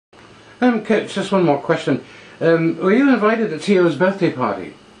Coach, just one more question. Were you invited to Tio's birthday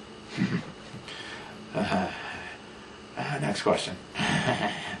party? Next question.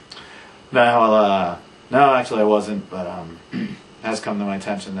 No, actually I wasn't, but it has come to my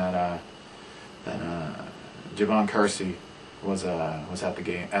attention that Jevon Kearse was at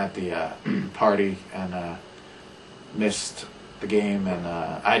the party and missed the game, and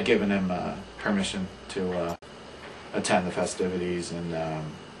I had given him permission to attend the festivities, and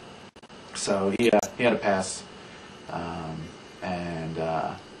so he had a pass, and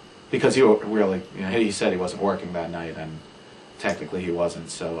because he really, he said he wasn't working that night, and technically he wasn't,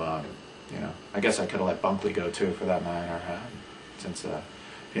 so I guess I could have let Bunkley go too, for that matter, since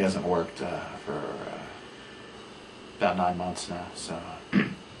he hasn't worked for about 9 months now. So,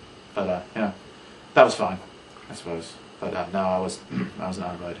 but that was fine, I suppose. But no, I was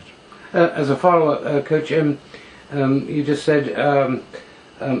not invited. As a follow-up, Coach, you just said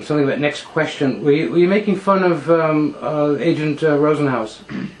something about next question. Were you making fun of Agent Rosenhaus?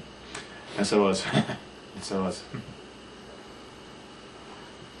 Yes, I was. Yes, I was.